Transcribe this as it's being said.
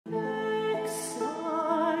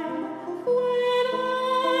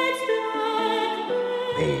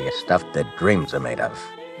The stuff that dreams are made of.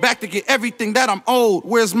 Back to get everything that I'm owed.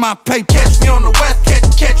 Where's my pay? Catch me on the west,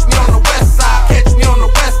 catch me on the west side. Catch me on the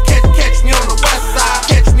west, catch me on the west side.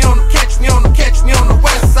 Catch me on the west side. Catch me on the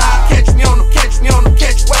west. Catch me on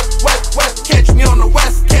the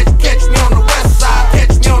west, catch me on the west side.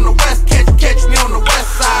 Catch me on the west, catch me on the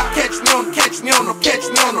west side.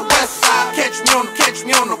 Catch me on the west side.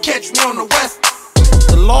 Catch me on the west.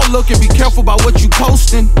 The law looking, be careful about what you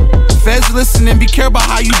posting. Feds listening, be careful about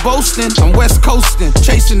how you boasting. I'm west coasting,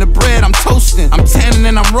 chasing the bread, I'm toasting. I'm tanning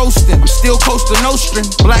and I'm roasting, I'm still Costa Nostra.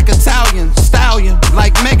 Black Italian, stallion,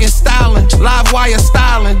 like Megan Styling. Live wire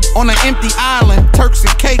styling, on an empty island. Turks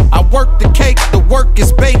and cake, I work the cake, the work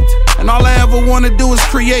is baked. And all I ever wanna do is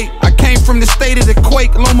create. I came from the state of the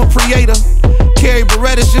quake, Loma Prieta. Carry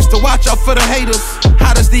Berettas just to watch out for the haters.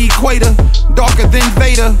 Hot as the equator, darker than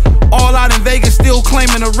Vader. All out in Vegas, still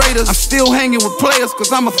claiming the Raiders. I'm still hanging with players, cause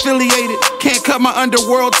I'm affiliated. Can't cut my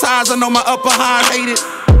underworld ties, I know my upper high hate it.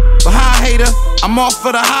 But high hater, I'm off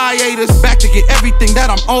for the hiatus. Back to get everything that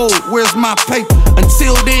I'm owed, where's my paper?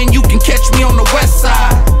 Until then, you can catch me on the west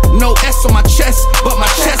side. No S on my chest, but my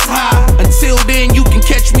chest high. Until then, you can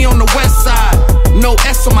catch me on the west side. No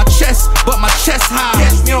S on my chest, but my chest high.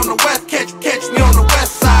 Catch me on the west, catch me on the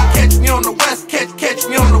west side. Catch me on the west, catch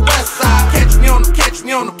me on the west side. Catch me on the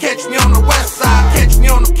west side. Catch me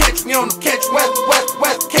on the west, catch me on the west, catch me on the west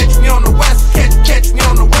side. Catch me on the west, catch me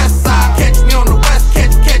on the west side. Catch me on the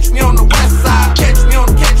west side.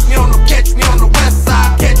 Catch me on the west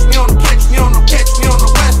side. Catch me on the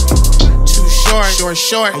west. Too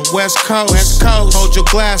short, I'm West Coast. Hold your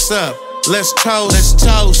glass up. Let's toast.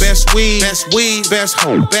 Best weed, best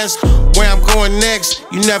hoe. Where I'm going next,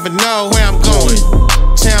 you never know where I'm going.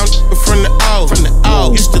 Town from the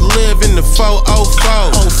O. Used to live in the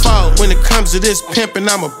 404. When it comes to this pimpin',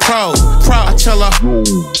 I'm a pro. I tell her,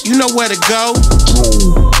 you know where to go.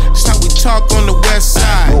 That's how we talk on the west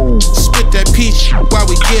side. Spit that peach while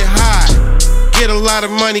we get high. Get a lot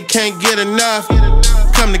of money, can't get enough.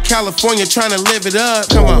 Come to California trying to live it up.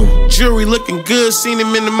 Come on, jewelry looking good, seen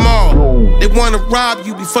him in the mall. They wanna rob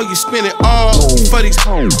you before you spend it all. For these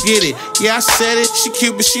hoes, get it. Yeah, I said it. She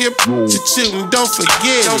cute, but she a prostitute, and don't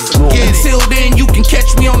forget it. Until then, you can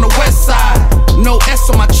catch me on the west side. No S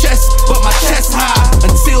on my chest,